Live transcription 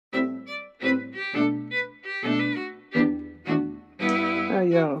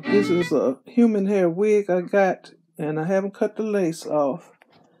y'all, this is a human hair wig I got, and I haven't cut the lace off,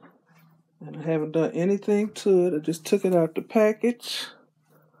 and I haven't done anything to it. I just took it out the package.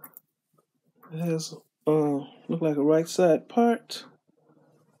 It has look like a right side part,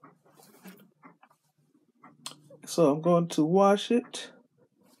 so I'm going to wash it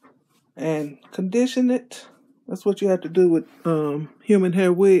and condition it. That's what you have to do with human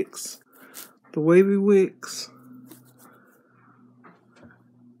hair wigs, the wavy wigs.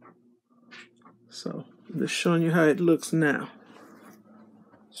 So I'm just showing you how it looks now.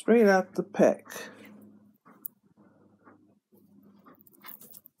 Straight out the pack.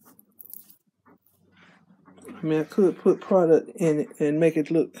 I mean, I could put product in it and make it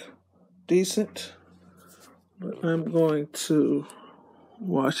look decent, but I'm going to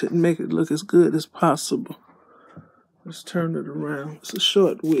wash it and make it look as good as possible. Let's turn it around. It's a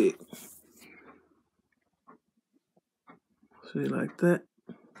short wig. See, like that.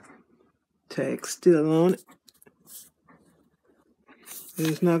 Tag still on it.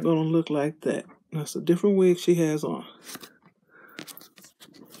 It's not going to look like that. That's a different wig she has on.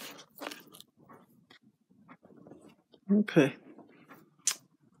 Okay.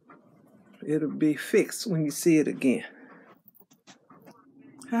 It'll be fixed when you see it again.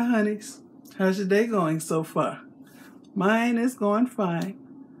 Hi, honeys. How's your day going so far? Mine is going fine.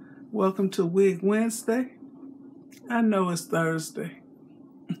 Welcome to Wig Wednesday. I know it's Thursday.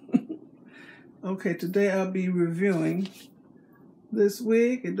 Okay, today I'll be reviewing this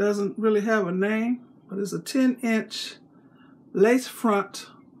wig. It doesn't really have a name, but it's a 10-inch lace front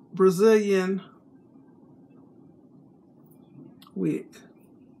Brazilian wig.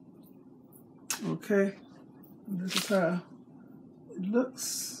 Okay, this is how it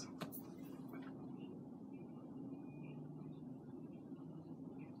looks.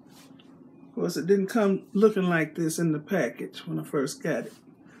 Of course, it didn't come looking like this in the package when I first got it.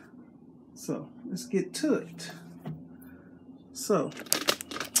 So let's get to it. So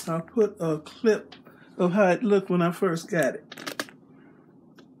I'll put a clip of how it looked when I first got it.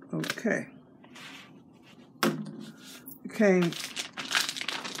 Okay. It came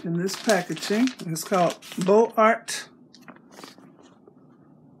in this packaging. It's called BEAUART.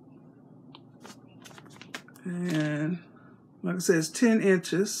 And like I said, it's 10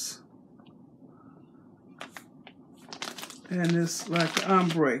 inches. And it's like the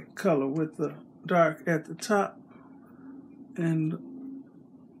ombre color with the dark at the top and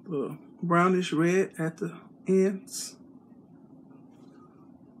the brownish red at the ends.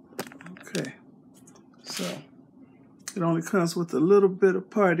 Okay, so it only comes with a little bit of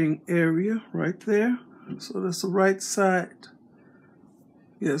parting area right there. So that's the right side.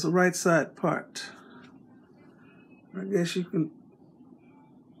 Yeah, it's a right side part. I guess you can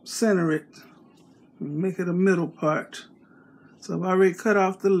center it and make it a middle part. So I've already cut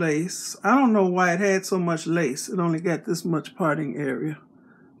off the lace. I don't know why it had so much lace. It only got this much parting area.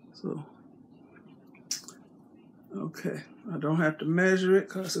 So, okay. I don't have to measure it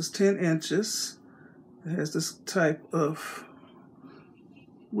because it's 10 inches. It has this type of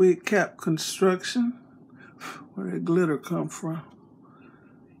wig cap construction. Where did glitter come from?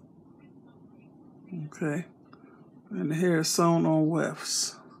 Okay. And the hair is sewn on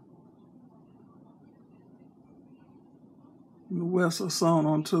wefts. The wefts are sewn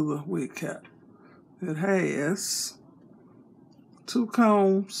onto the wig cap. It has 2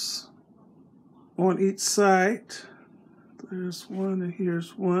 combs on each side. There's one and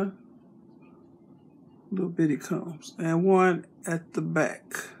here's one. Little bitty combs. And one at the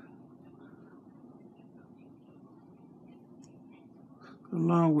back.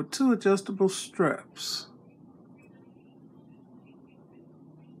 Along with 2 adjustable straps.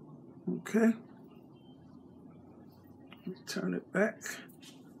 Okay. Turn it back.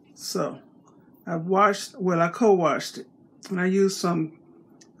 So, I co-washed it. And I used some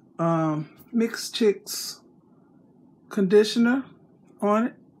Mixed Chicks conditioner on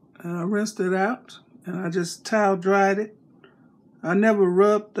it. And I rinsed it out. And I just towel dried it. I never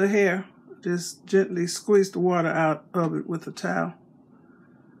rubbed the hair. Just gently squeezed the water out of it with a towel.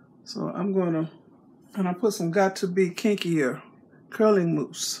 So I'm going to, and I put some Got To Be Kinkier curling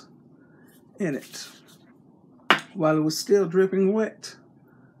mousse in it while it was still dripping wet.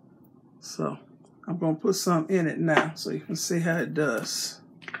 So I'm going to put some in it now so you can see how it does.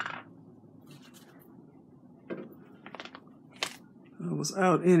 I was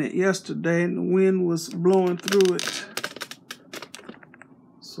out in it yesterday and the wind was blowing through it.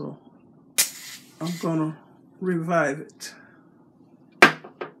 So I'm going to revive it.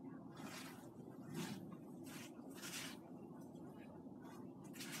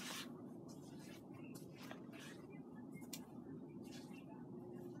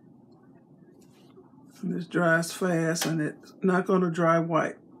 And this dries fast, and it's not going to dry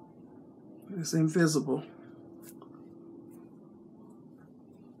white. It's invisible.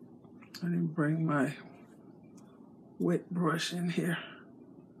 I didn't bring my wet brush in here.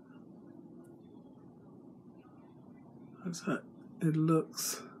 That's how it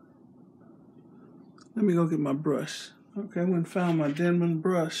looks. Let me go get my brush. Okay, I went and found my Denman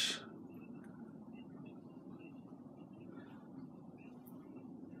brush.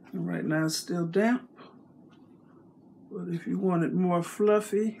 And right now it's still damp. But if you want it more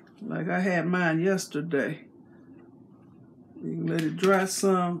fluffy, like I had mine yesterday, you can let it dry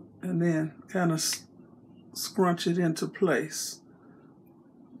some and then kind of scrunch it into place.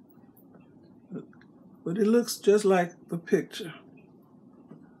 But it looks just like the picture.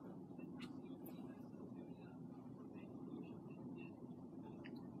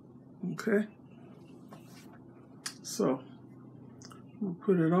 Okay, so we'll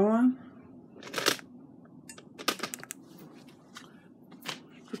put it on.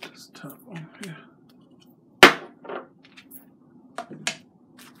 Put this top on here.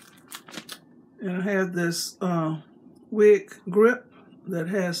 And I have this wig grip that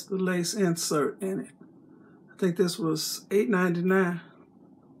has the lace insert in it. I think this was $8.99.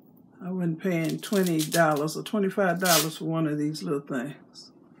 I wasn't paying $20 or $25 for one of these little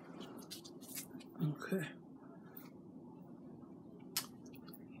things. Okay.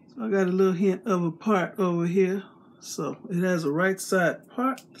 So I got a little hint of a part over here. So it has a right side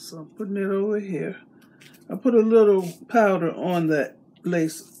part, so I'm putting it over here. I put a little powder on that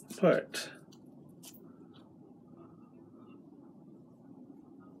lace part.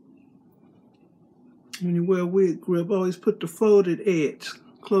 When you wear a wig grip, always put the folded edge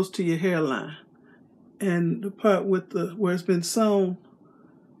close to your hairline. And the part with the where it's been sewn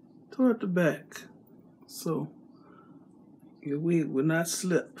toward the back. So your wig will not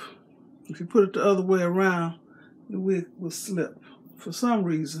slip. If you put it the other way around, the wig will slip for some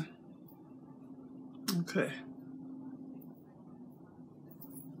reason. Okay.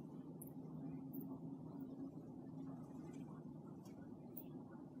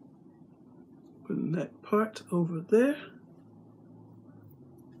 Putting that part over there.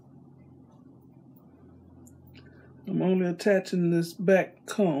 I'm only attaching this back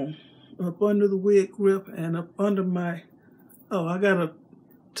comb up under the wig grip and up under my, oh, I got a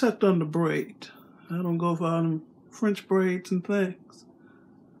tucked under braid. I don't go for all them French braids and things.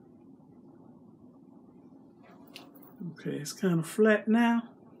 Okay, it's kind of flat now.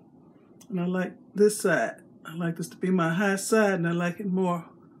 And I like this side. I like this to be my high side, and I like it more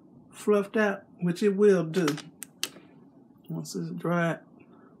fluffed out, which it will do once it's dried.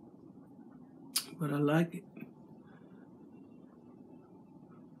 But I like it.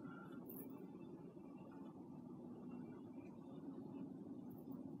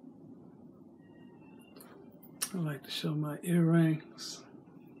 I like to show my earrings.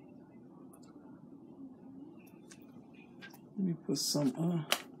 Let me put some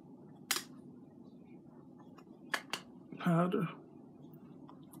powder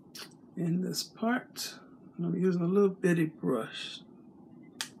in this part. And I'm using a little bitty brush.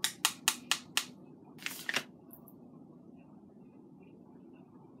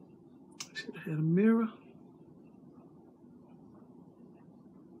 Should have had a mirror.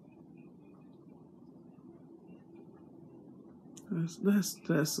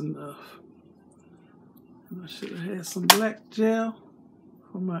 That's enough. And I should have had some black gel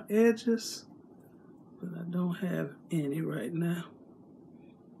for my edges, but I don't have any right now.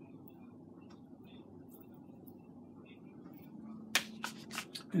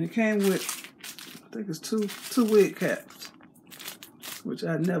 And it came with, I think it's two wig caps, which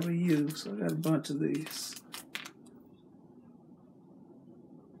I never use. So I got a bunch of these.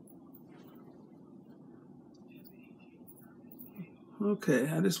 Okay,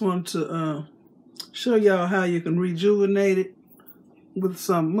 I just wanted to show y'all how you can rejuvenate it with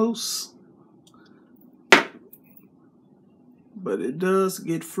some mousse. But it does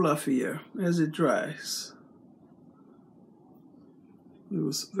get fluffier as it dries. It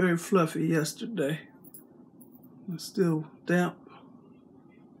was very fluffy yesterday. It's still damp.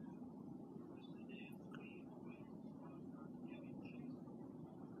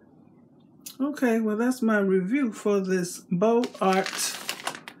 Okay, well that's my review for this BEAUART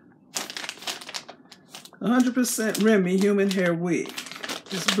 100% Remy human hair wig.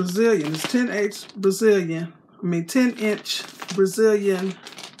 It's Brazilian. It's 10-inch Brazilian. 10-inch Brazilian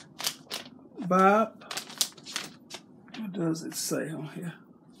bob. What does it say on here?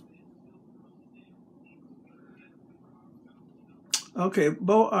 Okay,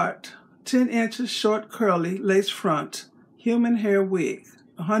 BEAUART 10 inches short curly lace front human hair wig.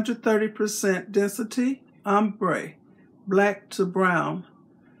 130% density, ombre, black to brown,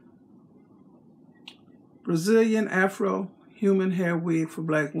 Brazilian Afro human hair wig for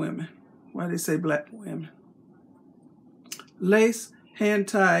black women. Why they say black women? Lace,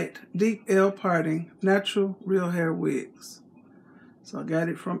 hand-tied, deep L parting, natural real hair wigs. So I got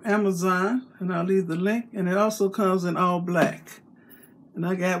it from Amazon, and I'll leave the link. And it also comes in all black. And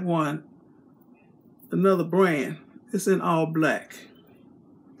I got one, another brand. It's in all black.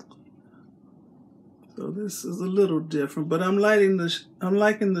 So this is a little different, but I'm liking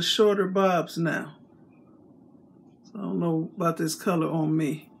the shorter bobs now. So I don't know about this color on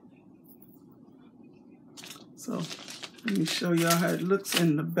me. So let me show y'all how it looks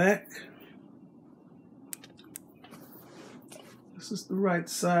in the back. This is the right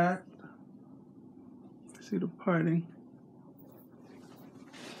side. See the parting.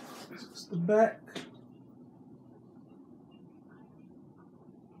 This is the back.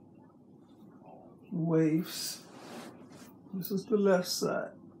 Waves. This is the left side.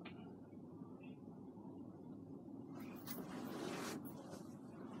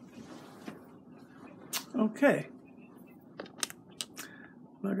 Okay.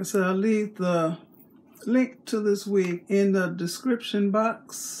 Like I said, I'll leave the link to this wig in the description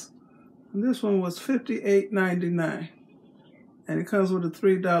box. And this one was $58.99. And it comes with a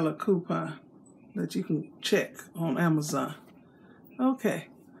 $3 coupon that you can check on Amazon. Okay.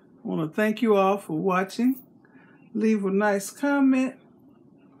 I want to thank you all for watching. Leave a nice comment,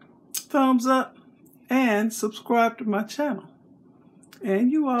 thumbs up, and subscribe to my channel.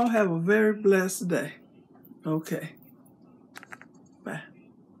 And you all have a very blessed day. Okay. Bye.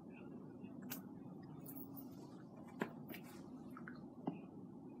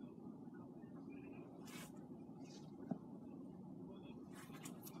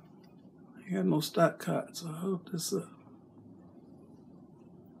 I got no stock cards, so I hope this up.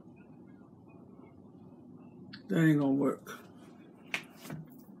 That ain't gonna work.